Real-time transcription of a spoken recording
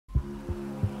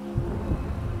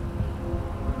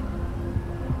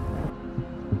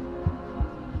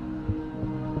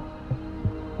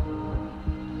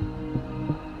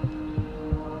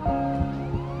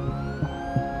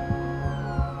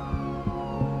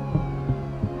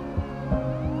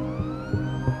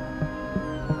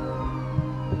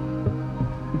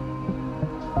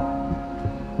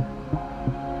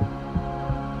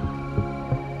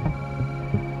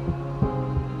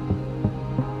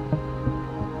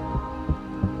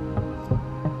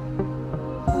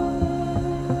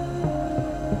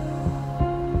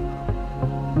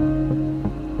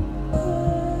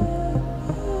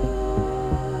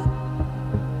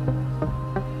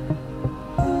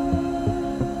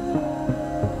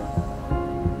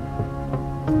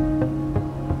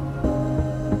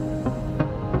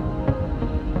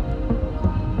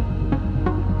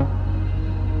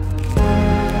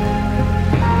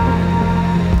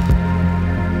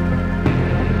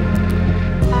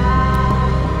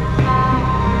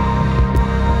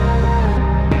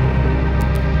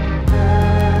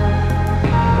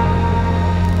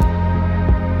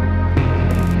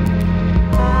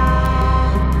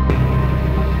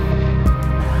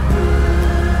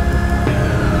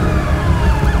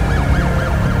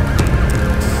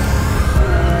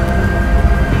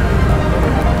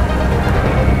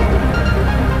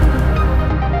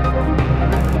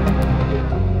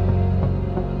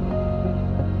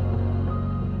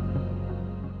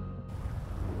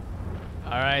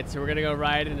Alright, so we're gonna go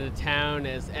ride into town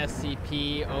as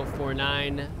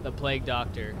SCP-049, the Plague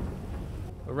Doctor.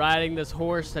 We're riding this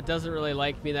horse that doesn't really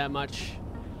like me that much.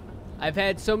 I've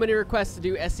had so many requests to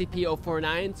do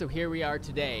SCP-049, so here we are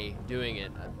today doing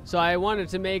it. So I wanted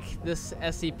to make this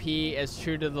SCP as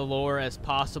true to the lore as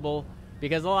possible,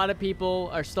 because a lot of people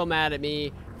are still mad at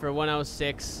me for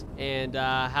 106 and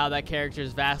how that character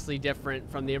is vastly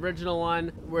different from the original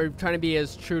one. We're trying to be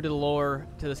as true to the lore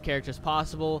to this character as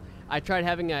possible. I tried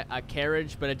having a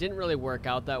carriage, but it didn't really work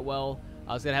out that well.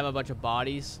 I was gonna have a bunch of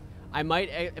bodies. I might,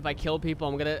 if I kill people,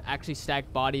 I'm gonna actually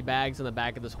stack body bags on the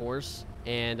back of this horse.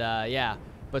 And yeah,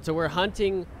 but so we're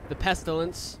hunting the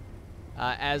pestilence,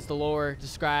 as the lore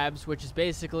describes, which is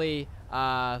basically,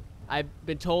 I've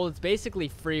been told it's basically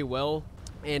free will.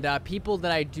 And people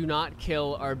that I do not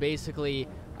kill are basically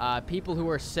people who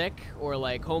are sick or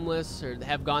like homeless or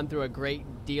have gone through a great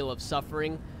deal of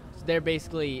suffering. So they're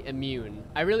basically immune.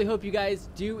 I really hope you guys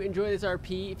do enjoy this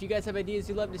RP. If you guys have ideas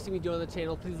you'd love to see me do on the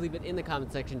channel, please leave it in the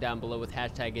comment section down below with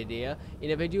 #idea. And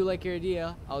if I do like your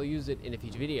idea, I'll use it in a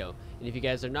future video. And if you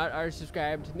guys are not already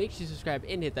subscribed, make sure you subscribe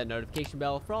and hit that notification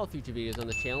bell for all future videos on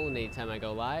the channel and anytime I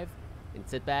go live. And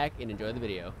sit back and enjoy the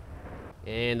video.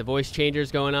 And the voice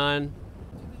changer's going on.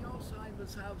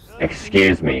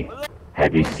 Excuse me,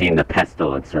 have you seen the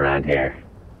pestilence around here?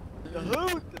 The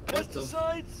who? The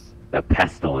pesticides? The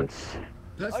pestilence.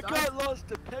 I got lost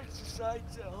to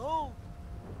pesticides at home.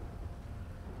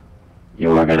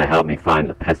 You are gonna help me find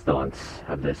the pestilence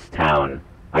of this town.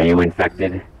 Are you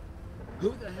infected?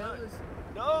 Who the hell is...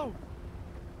 No.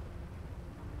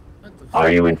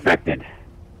 Are you infected?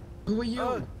 Who are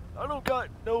you? I don't got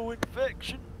no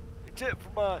infection except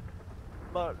for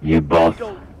my.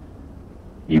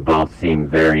 You both seem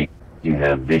very... You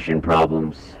have vision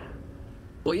problems?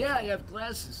 Well, yeah, I have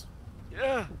glasses.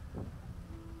 Yeah.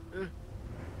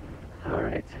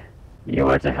 Alright. You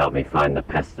are to help me find the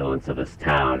pestilence of this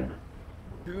town.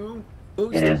 Who?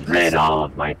 It has rid all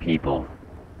of my people.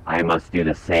 I must do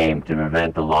the same to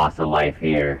prevent the loss of life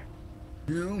here.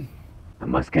 Who? I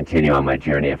must continue on my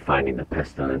journey of finding the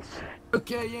pestilence.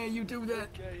 Okay, yeah, you do that.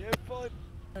 Okay, have fun.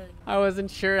 I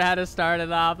wasn't sure how to start it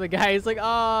off. The guy's like,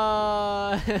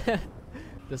 oh,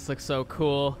 this looks so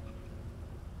cool.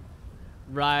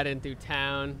 Riding through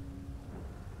town.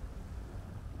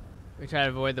 We try to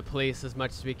avoid the police as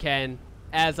much as we can.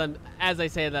 As I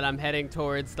say that, I'm heading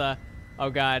towards the, oh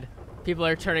god, people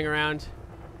are turning around.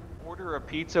 Order a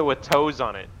pizza with toes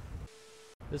on it.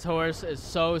 This horse is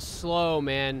so slow,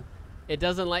 man. It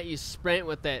doesn't let you sprint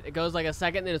with it. It goes like a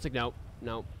second, then it's like, nope,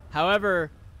 nope.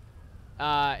 However,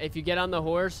 if you get on the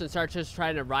horse and start just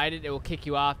trying to ride it, it will kick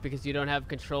you off because you don't have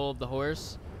control of the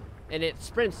horse. And it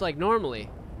sprints like normally.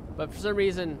 But for some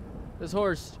reason, this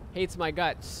horse hates my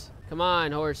guts. Come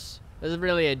on, horse. This is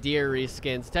really a deer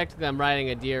reskin. Technically, I'm riding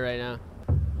a deer right now.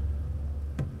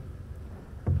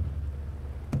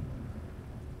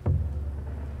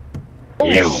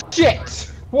 You.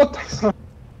 Shit! What the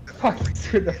fuck?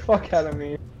 Scared the fuck out of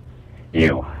me.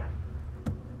 You.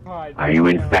 God, Are you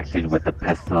infected with the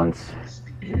pestilence?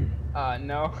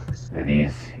 No. Are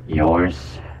these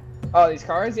yours? Oh, these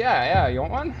cars? Yeah, you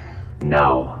want one?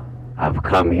 No. I've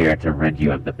come here to rid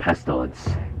you of the pestilence.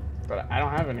 But I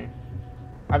don't have any.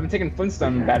 I've been taking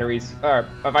Flintstone batteries, or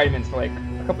vitamins for like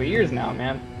a couple of years now,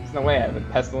 man. There's no way I have a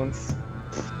pestilence.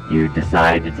 You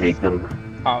decide to take them?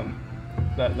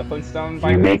 The Flintstone You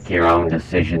vitamins? make your own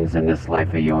decisions in this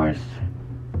life of yours.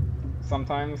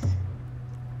 Sometimes.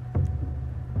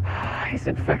 He's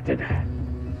infected.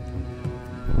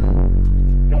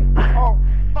 Oh,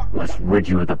 fuck! Must rid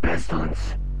you of the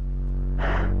pestilence.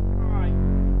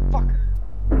 Fucker.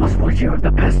 Must rid you of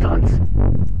the pestilence.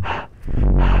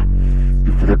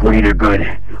 For the greater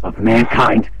good of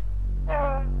mankind.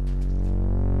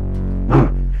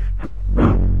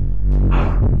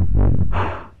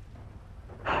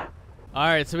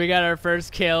 Alright, so we got our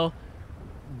first kill.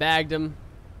 Bagged him.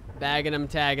 Bagging him,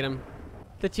 tagging him.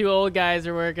 The two old guys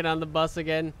are working on the bus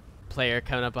again. Player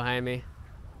coming up behind me.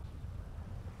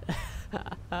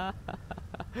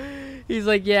 He's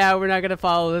like, yeah, we're not gonna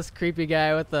follow this creepy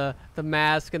guy with the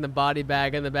mask and the body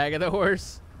bag on the back of the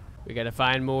horse. We gotta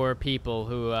find more people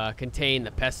who contain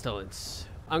the pestilence.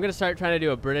 I'm gonna start trying to do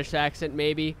a British accent,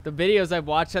 maybe. The videos I've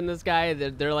watched on this guy,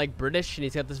 they're like British, and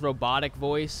he's got this robotic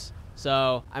voice.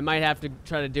 So I might have to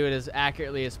try to do it as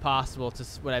accurately as possible to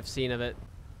what I've seen of it.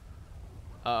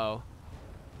 Uh-oh.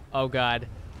 Oh god.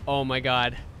 Oh my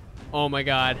god. Oh my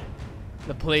god.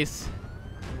 The police.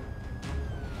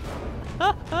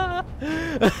 Oh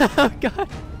god.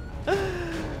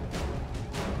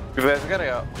 We've got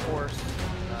a horse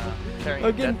carrying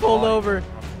I'm getting dead pulled body. over.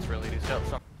 It's really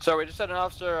So we just had an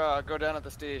officer go down at the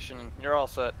station. You're all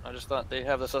set. I just thought they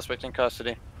have the suspect in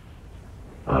custody.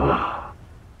 Oh,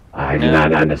 I do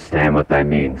not understand what that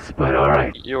means, but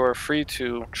alright. You are free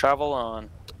to travel on.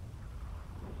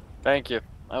 Thank you.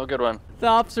 Have a good one. The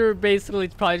officer basically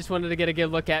probably just wanted to get a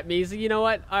good look at me. He said, you know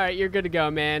what? Alright, you're good to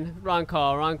go, man. Wrong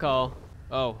call, wrong call.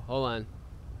 Oh, hold on.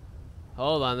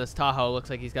 Hold on, this Tahoe looks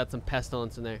like he's got some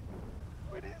pestilence in there.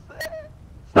 What is that?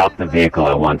 Stop the vehicle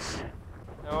at once.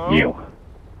 No? You.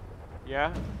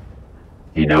 Yeah?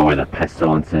 Do you know where the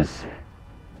pestilence is?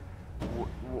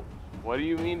 What do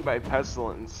you mean by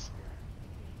pestilence?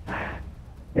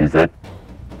 Is that...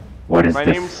 What is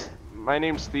this? My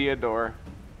name's Theodore.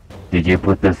 Did you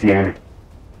put this here?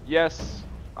 Yes,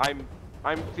 I'm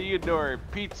Theodore.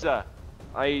 Pizza.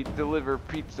 I deliver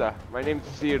pizza. My name's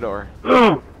Theodore.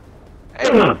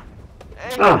 Hey!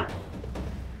 Hey!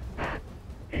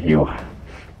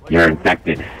 You're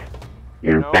infected.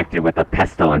 You're infected with the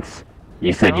pestilence.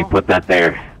 You said you put that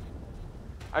there.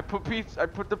 I put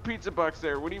the pizza box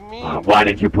there. What do you mean? Why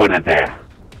did you put it there?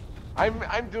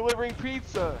 I'm delivering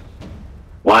pizza.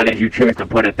 Why did you choose to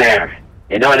put it there?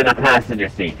 And not in the passenger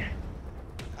seat?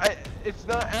 It's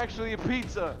not actually a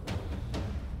pizza.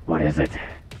 What is it?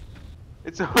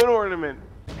 It's a hood ornament.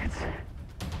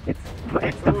 It's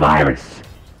the virus.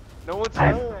 No, it's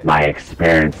not. My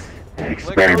experiments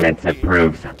have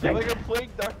proved something. You're like a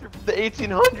plague doctor from the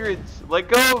 1800s. Let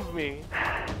go of me.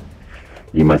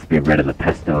 You must be rid of the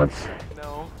pestilence.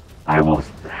 No. I will.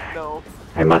 No.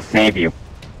 I must save you.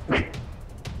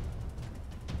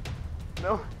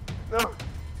 No. No.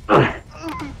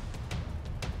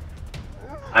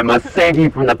 I must save you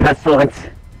from the pestilence.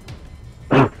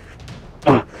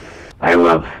 I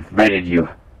will have ridded you.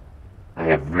 I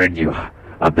have rid you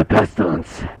of the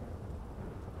pestilence.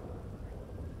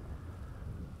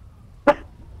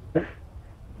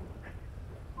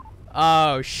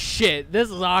 Oh shit, this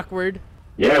is awkward.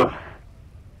 You.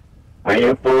 Are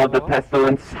you full of the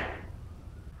pestilence?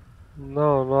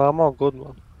 No, I'm all good,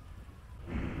 man.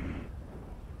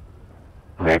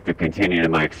 I have to continue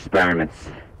my experiments.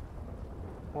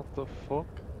 What the fuck?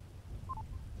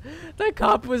 The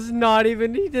cop was not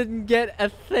even, he didn't get a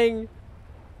thing.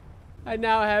 I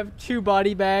now have 2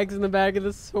 body bags in the back of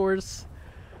this horse.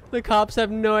 The cops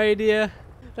have no idea.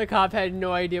 The cop had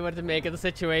no idea what to make of the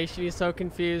situation. He's so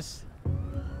confused.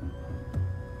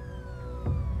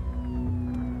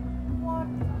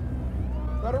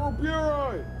 Federal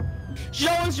Bureau!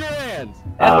 Show us your hands!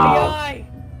 FBI!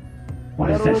 What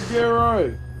is Federal this?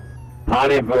 Bureau!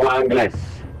 Parlez-vous anglais?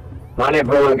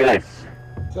 Parlez-vous anglais?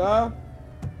 Sir?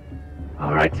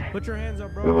 Alright. Put your hands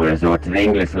up, We will bro. resort to the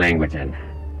English language then.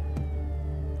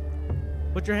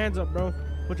 Put your hands up, bro.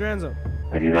 Put your hands up.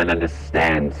 I do not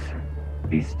understand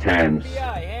these terms.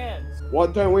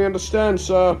 What don't we understand,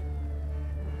 sir?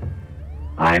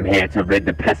 I am here to rid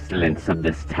the pestilence of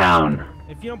this town.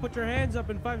 If you don't put your hands up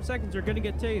in 5 seconds, you're gonna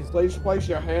get tased. Please place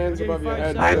your hands I'll give above you your 5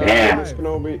 head, I'm sir. here. This can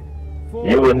all be...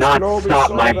 You will not Shinobi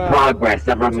stop my Soda. progress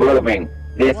of removing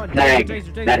this Come on, plague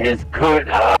taser. that is current.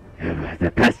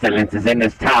 The pestilence is in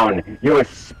this town. You are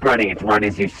spreading it right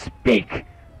as you speak.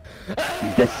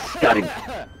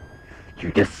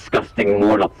 You disgusting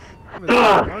mortal.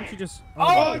 Why don't you just...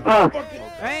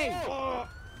 Hey!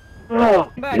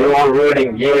 You are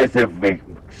ruining years of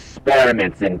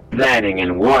experiments and planning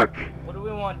and work. What do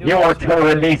we want to do? You are to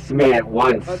release me at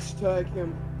once. Let's take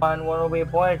him. On one will be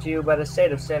appointed to you by the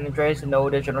state of San Andreas with no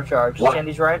additional charge. What? Understand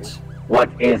these rights? What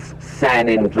is San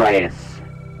Andreas?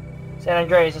 San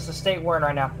Andreas is the state we're in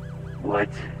right now. What?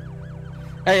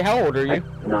 Hey, how old are I you?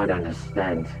 do not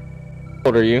understand. How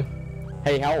old are you?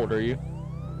 Hey, how old are you?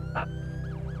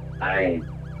 I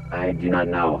do not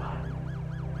know.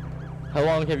 How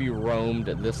long have you roamed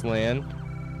this land?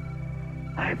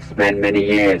 I've spent many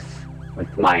years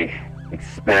with my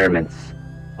experiments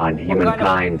on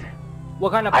humankind.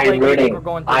 What kind of plague do you think we're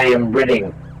going through? I am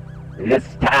ridding this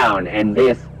town and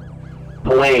this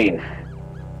plane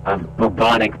of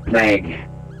bubonic plague.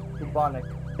 Bubonic.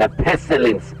 The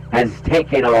pestilence has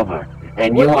taken over,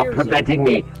 and you are preventing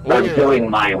me from doing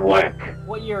my work.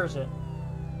 What year is it?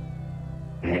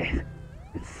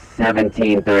 It's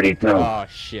 1732. Oh,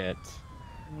 shit.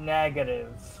 Negative.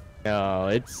 No,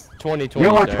 it's 2020.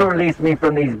 You are to release me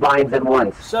from these binds at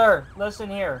once. Sir, listen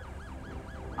here.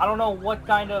 I don't know what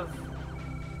kind of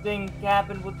thing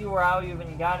happened with you or how you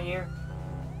even got here,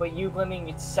 but you claiming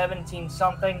it's 17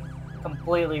 something,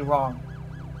 completely wrong.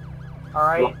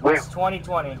 Alright? It's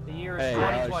 2020. The year is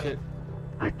 2020.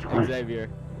 Shit. Xavier.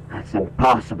 That's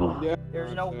impossible.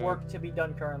 There's no work to be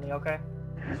done currently, okay?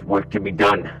 There's work to be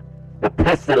done. The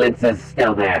pestilence is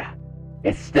still there.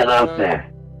 It's still out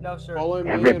there. No, sir. Follow me.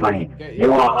 Everybody, and get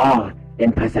you are all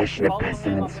in possession of Follow him, I'm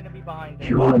pestilence. gonna be behind him.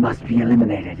 You all must be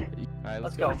eliminated. Alright,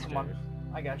 Let's go, come on.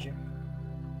 I got you.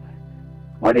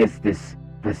 What is this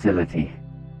facility?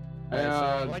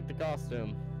 I like the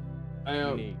costume.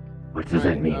 Unique. What does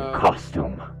that mean,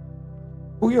 costume?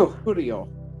 Julio.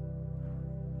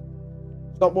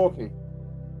 Stop walking.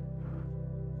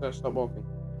 Sir, stop walking.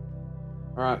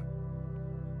 Alright.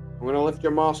 I'm gonna lift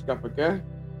your mask up, okay?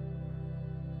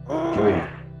 Julia,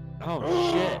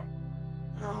 Oh shit.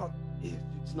 Oh,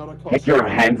 it's not a costume. get your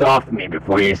hands off me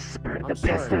before you spread the I'm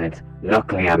sorry. pestilence.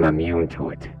 Luckily, I'm immune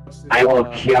to it. What's this, I will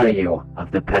cure you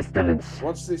of the pestilence.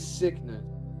 What's this sickness?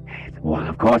 Well,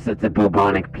 of course, it's a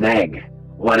bubonic plague.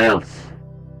 What else?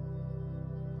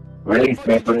 Release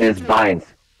me from these binds.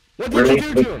 What did you Release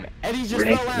do me. to him? Eddie just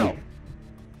Release fell out. me.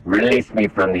 Release me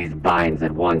from these binds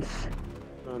at once.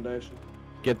 Foundation.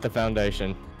 Get the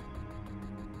foundation.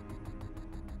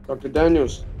 Dr.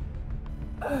 Daniels.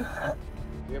 You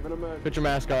have an emergency. Put your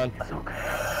mask on. It's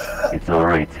okay. It's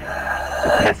alright.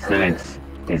 The pestilence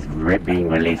is being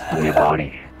released from your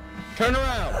body. Turn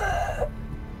around.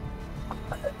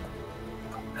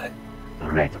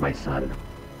 Alright, my son.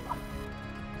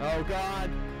 Oh god.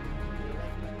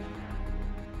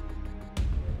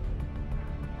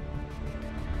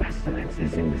 Pestilence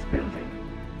is in this building.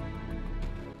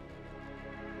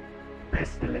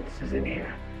 Pestilence is in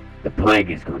here. The plague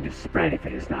is going to spread if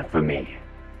it is not for me.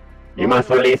 You must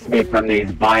release me from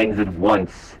these binds at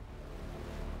once.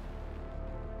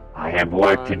 I have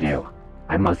work to do.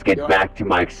 I must get back to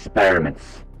my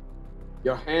experiments.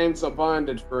 Your hands are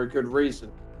binded for a good reason.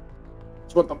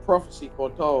 It's what the prophecy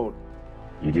foretold.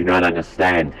 You do not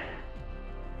understand.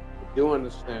 I do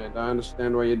understand. I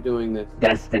understand why you're doing this.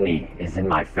 Destiny is in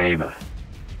my favor.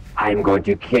 I am going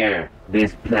to cure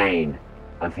this plane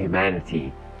of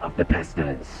humanity of the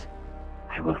pestilence.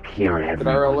 I will cure Did I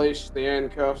everyone. release the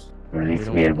handcuffs? Release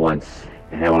me at once,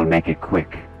 and I will make it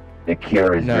quick. The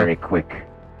cure is No. very quick.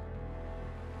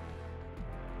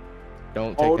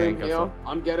 Don't take Hold the him handcuffs here. off.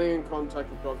 I'm getting in contact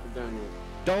with Dr. Daniels.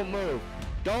 Don't move.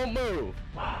 Don't move.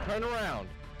 Turn around.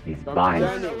 These Dr. binds,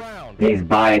 Turn Daniels. around. these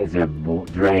binds are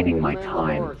draining my Man,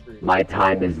 time. laboratory. My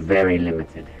time is very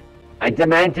limited. I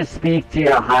demand to speak to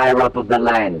your higher up of the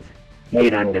land.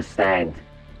 He'd understand.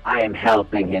 I am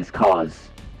helping his cause.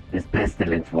 This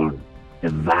pestilence will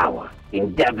devour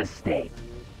and devastate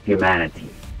humanity.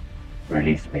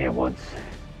 Release me at once.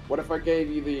 What if I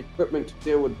gave you the equipment to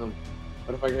deal with them?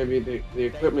 What if I gave you the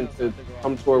equipment to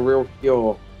come to a real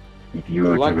cure? If you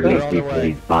were Like to that? release me On the from way.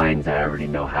 these binds, I already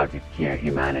know how to cure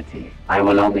humanity. I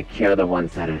will only cure the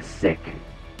ones that are sick.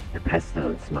 The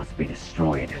pestilence must be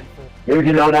destroyed. You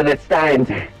do not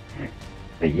understand.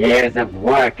 The years of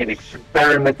work and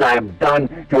experiments I have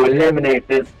done to eliminate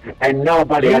this, and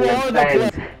nobody You are the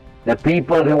understands. The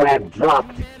people who have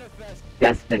dropped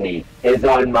destiny is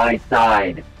on my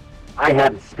side. I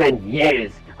have spent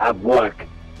years of work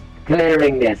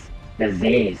clearing this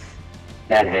disease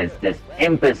that has just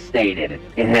infestated.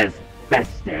 It has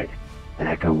festered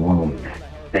like a wound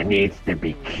that needs to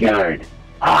be cured.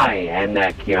 I am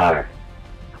that cure.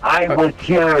 I will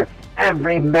cure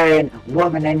every man,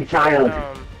 woman, and child.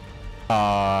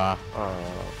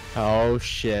 Oh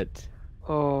shit.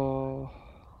 Oh.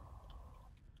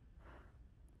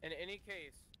 In any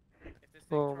case, if this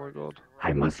thing Oh my charges, god.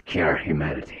 I must cure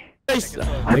humanity. Take it slow,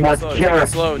 I take it must slow, cure take it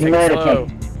slow, take it humanity. slow.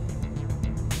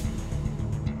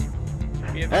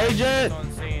 Be advised, Agent!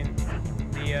 on scene,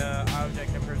 the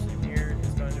object and person here is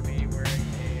going to be wearing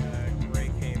a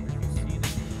gray cape. If you see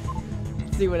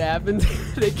them, See what happens?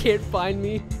 They can't find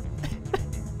me.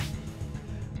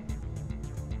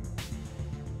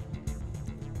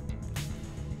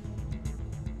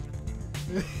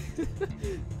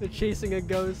 They're chasing a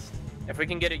ghost. if we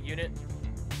can get a unit.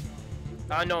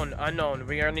 Unknown.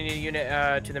 We only need a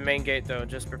unit to the main gate though.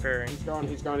 Just preparing. He's gone.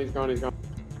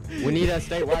 We need a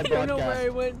statewide I don't know where I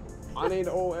broadcast. went. I need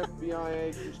all FBI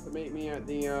agents to meet me at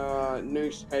the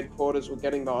Noose headquarters. We're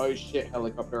getting the oh shit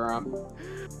helicopter out.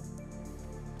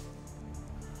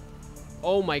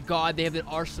 Oh my god, they have an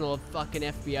arsenal of fucking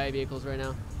FBI vehicles right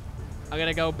now. I'm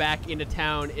gonna go back into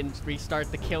town and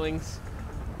restart the killings.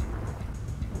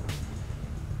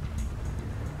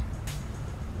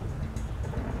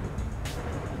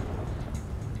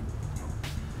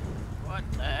 What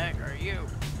the heck are you?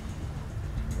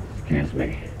 Excuse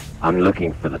me. I'm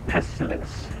looking for the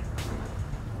pestilence.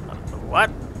 What?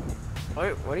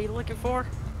 What are you looking for?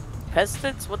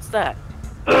 Pestilence? What's that?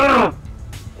 Ugh!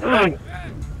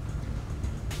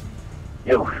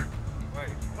 You, Wait,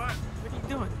 what? What are you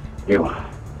doing?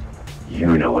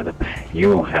 you know where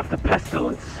you have the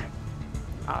pestilence.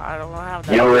 I don't know how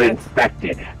that. You're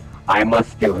infected. I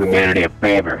must do humanity a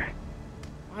favor.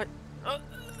 What?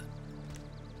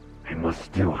 I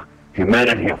must do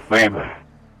humanity a favor.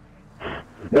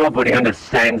 Nobody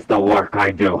understands the work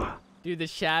I do. Dude, the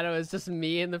shadow is just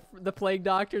me and the plague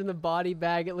doctor in the body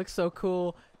bag. It looks so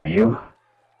cool. You?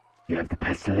 You have the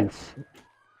pestilence?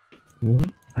 What?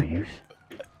 Are you?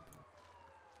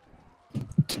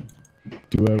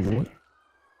 Do I have what?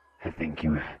 I think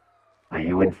you... Are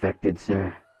you infected,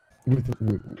 sir? With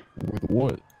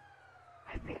what?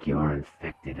 I think you are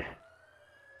infected.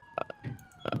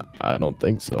 I don't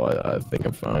think so. I think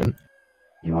I'm fine.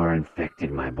 You are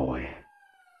infected, my boy.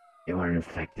 You are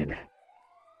infected.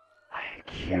 I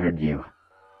cured you.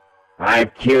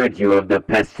 I've cured you of the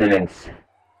pestilence.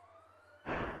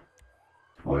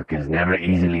 Work is never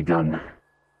easily done,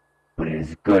 but it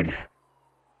is good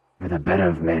for the better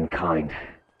of mankind.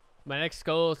 My next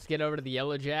goal is to get over to the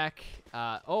Yellow Jack.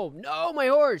 Oh, no, my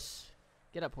horse!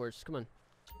 Get up, horse. Come on.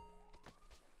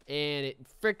 And it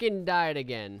freaking died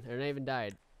again. Or not even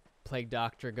died. Plague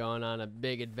Doctor going on a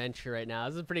big adventure right now.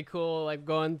 This is pretty cool, like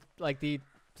going like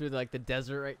through like the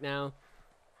desert right now.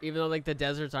 Even though like the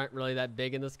deserts aren't really that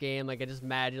big in this game, like I just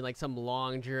imagine like some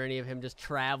long journey of him just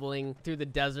traveling through the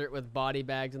desert with body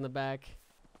bags in the back.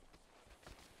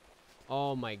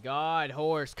 Oh my god,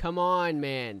 horse, come on,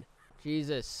 man.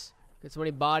 Jesus. Got so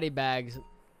many body bags.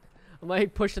 I'm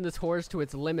like pushing this horse to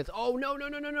its limits. Oh no, no,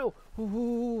 no, no, no.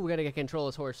 Ooh, we gotta get control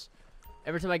of this horse.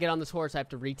 Every time I get on this horse, I have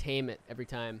to retame it every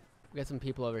time. We got some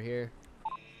people over here.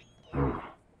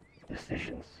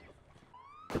 Decisions.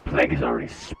 The plague is already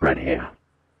spread here.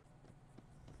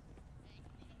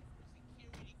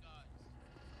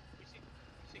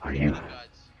 Are you? Can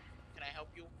I help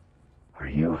you? Are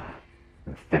you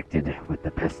infected with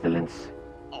the pestilence?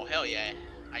 Oh hell yeah!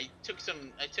 I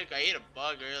ate a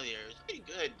bug earlier. It was pretty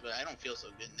good, but I don't feel so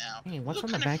good now. Hey, what's You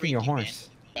on look the kinda back of your freaky, man. horse?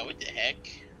 Yeah, what the heck?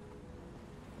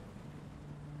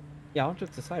 Yeah, I'll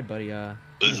just decide, buddy. I'm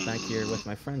just back here with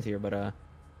my friends here, but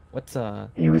what's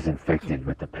He was infected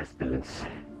with the pestilence.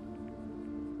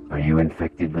 Are you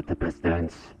infected with the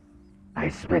pestilence? I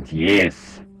spent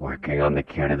years working on the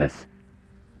cure to this.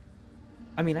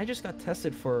 I mean, I just got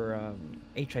tested for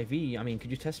HIV. I mean,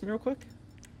 could you test me real quick?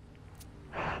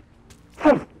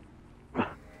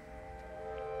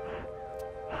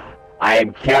 I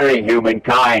am curing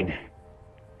humankind.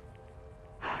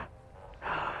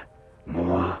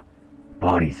 More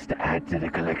bodies to add to the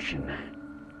collection.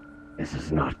 This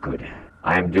is not good.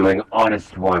 I am doing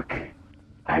honest work.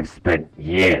 I've spent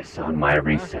years on my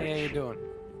research. How you doing?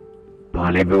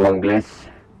 Parlez-vous anglais?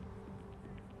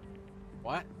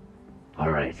 What?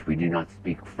 Alright, we do not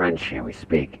speak French here, we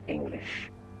speak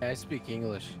English. I speak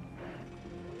English.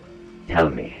 Tell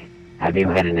me, have you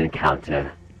had an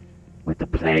encounter with the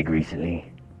plague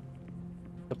recently?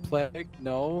 The plague?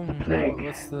 No. The plague.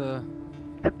 What's the...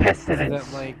 The pestilence.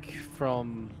 Is that like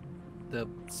from the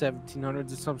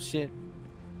 1700s or some shit?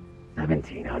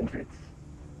 1700s.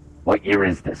 What year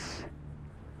is this?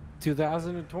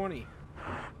 2020.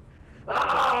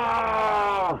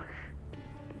 Oh!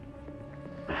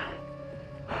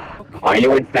 Are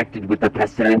you infected with the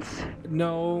pestilence?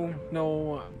 No,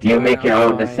 no. Do you make your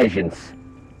own decisions?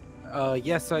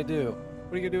 Yes, I do.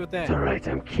 What are you gonna do with that? It's alright,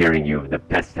 I'm curing you of the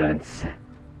pestilence.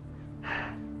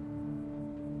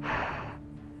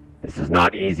 This is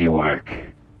not easy work,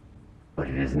 but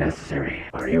it is necessary.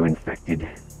 Are you infected?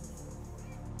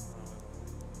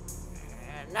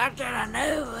 Not that I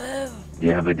know of. Do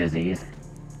you have a disease?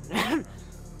 Hands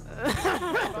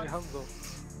up.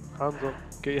 Hands up.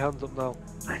 Get your hands up now.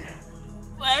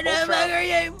 What the fuck are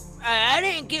you? I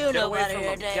didn't kill nobody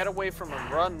today. Get away from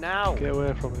him. Run now. Get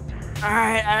away from him.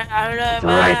 Alright, I don't know. It's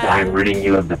alright, I'm ridding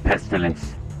you of the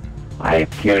pestilence. I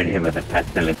have cured him of the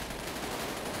pestilence.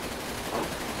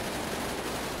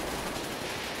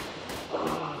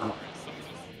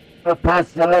 The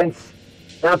pestilence!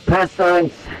 The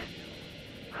pestilence!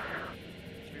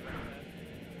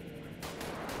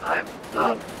 I'm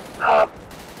up.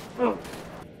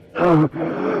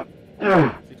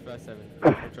 657.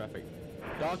 Traffic.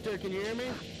 Doctor, can you hear me?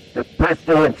 The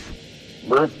pestilence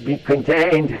must be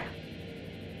contained.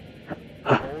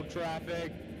 Hold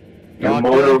traffic. Your Doctor?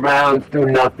 motor rounds do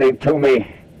nothing to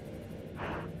me.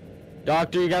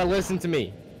 Doctor, you gotta listen to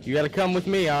me. You gotta come with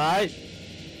me, alright?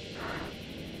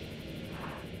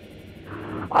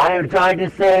 I am trying to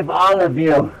save all of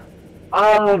you.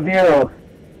 All of you.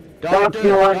 Don't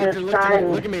you understand?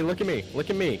 Look at me, look at me, look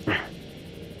at me.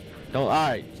 Don't,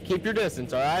 alright, keep your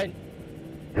distance, alright?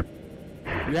 You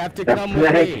have to The come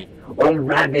with plague me. will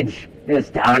ravage this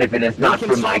town if it is not We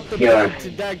for can my solve the cure.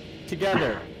 plague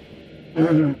together.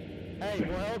 Hey,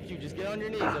 we'll help you. Just get on your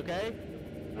knees, okay?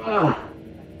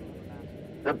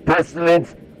 The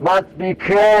pestilence must be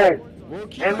cured. We'll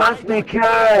cure It must be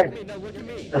cured. Look at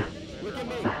me. Look at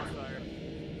me.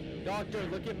 Doctor,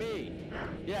 look at me.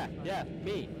 Yeah,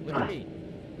 me. Look at me.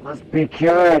 Must be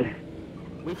cured.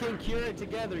 We can cure it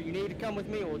together. You need to come with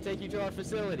me. We'll take you to our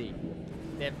facility.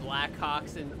 They have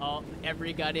Blackhawks and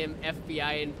every goddamn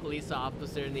FBI and police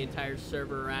officer in the entire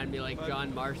server around me, like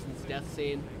John Marston's death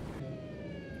scene.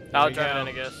 I'll drive in,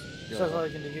 I guess. So,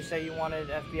 Logan, did you say you wanted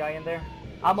FBI in there?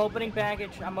 I'm opening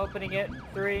package. I'm opening it.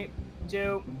 3,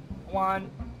 2,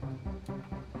 1.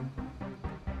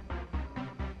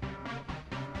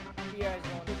 You guys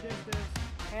going the distance.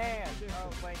 And oh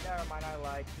wait, never mind. I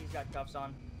lied. He's got cuffs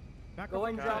on. Go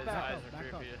and drop out.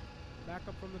 Back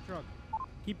up from the truck.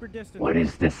 Keep your distance. What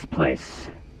is this place?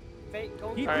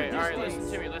 Alright,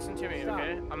 listen to me,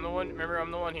 okay? I'm the one, remember,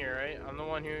 I'm the one here, right? I'm the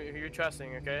one who you're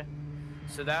trusting, okay?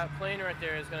 So that plane right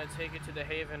there is going to take you to the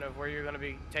haven of where you're going to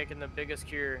be taking the biggest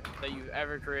cure that you've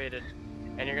ever created.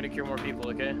 And you're going to cure more people,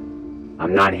 okay?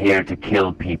 I'm not here to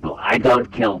kill people. I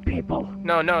don't kill people.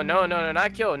 No,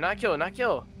 not kill.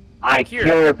 I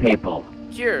cure people.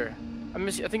 Cure. I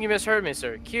think you misheard me,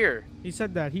 sir. Cure. He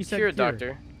said that. He said cure,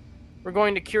 doctor. We're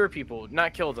going to cure people,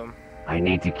 not kill them. I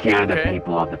need to cure the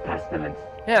people of the pestilence.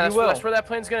 Yeah, that's where that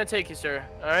plane's gonna take you, sir.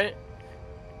 Alright?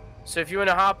 So if you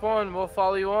wanna hop on, we'll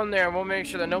follow you on there and we'll make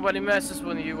sure that nobody messes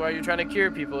with you while you're trying to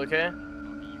cure people, okay?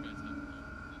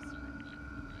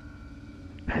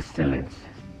 Pestilence.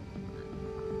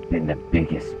 Been the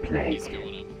biggest plague.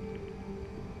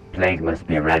 Plague must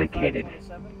be eradicated.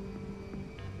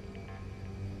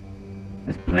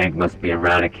 This plague must be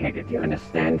eradicated, do you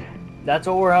understand? That's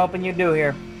what we're helping you do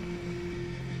here.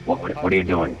 What are you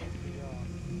doing?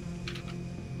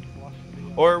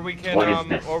 Or we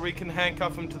can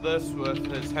handcuff him to this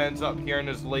with his hands up here and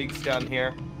his legs down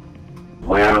here.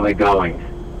 Where are we going?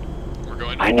 We're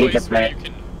going to I need to play.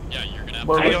 Yeah, you're gonna have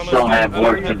I still have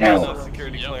work to do.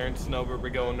 Security clearance, know where we're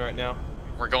going right now.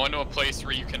 We're going to a place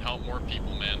where you can help more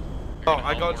people, man. Oh,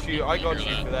 I got you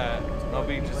for that. I'll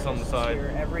be just on the side.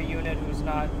 Every unit who's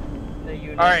not the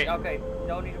unit. Alright. Okay,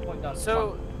 no need to point down.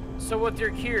 So with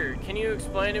your cure, can you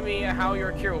explain to me how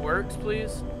your cure works,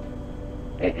 please?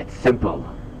 It's simple.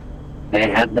 They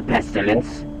have the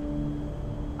pestilence.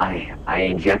 I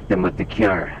inject them with the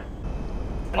cure.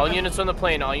 All units on the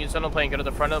plane, go to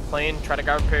the front of the plane, try to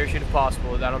grab a parachute if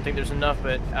possible. I don't think there's enough,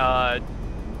 but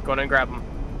go on and grab them.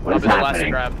 What is I'll be the last to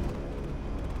happening? grab.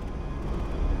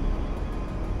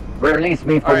 Release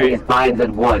me from these binds at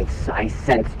once. I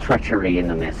sense treachery in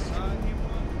the mist.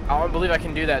 I don't believe I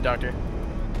can do that, Doctor.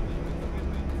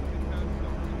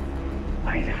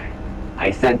 I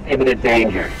sense imminent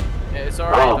danger. Yeah, it's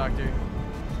alright, Doctor.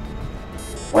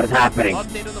 What is happening?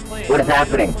 Update on the plane. What is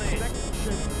happening?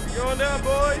 We're going down,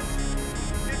 boys.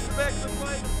 Get back to the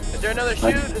plane. Is there another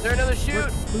shoot? Is there another shoot?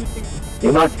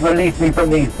 You must release me from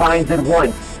these binds at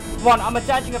once. Come on, I'm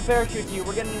attaching a parachute to you.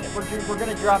 We're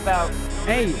gonna drop out.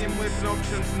 Hey!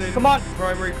 Come on!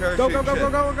 Primary parachute.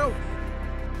 Go!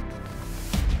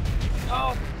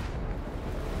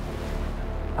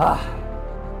 Oh!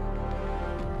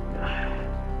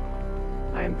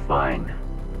 I'm fine.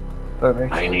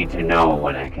 Perfect. I need to know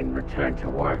when I can return to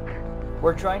work.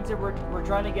 We're trying to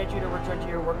get you to return to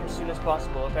your work as soon as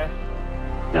possible, okay?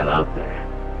 Still out there.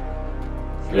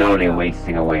 Slowly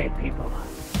wasting away at people.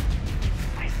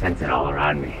 I sense it all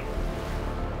around me.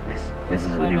 This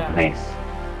is a new place.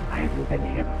 I haven't been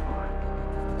here before.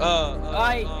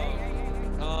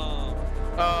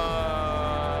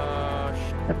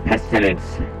 The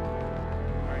pestilence.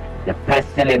 The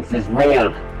pestilence is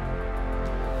real.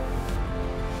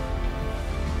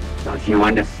 Don't you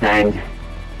understand?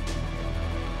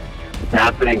 What's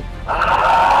happening?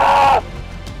 Ah!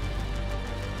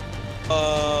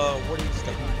 What are you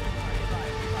studying?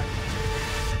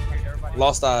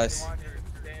 Lost eyes.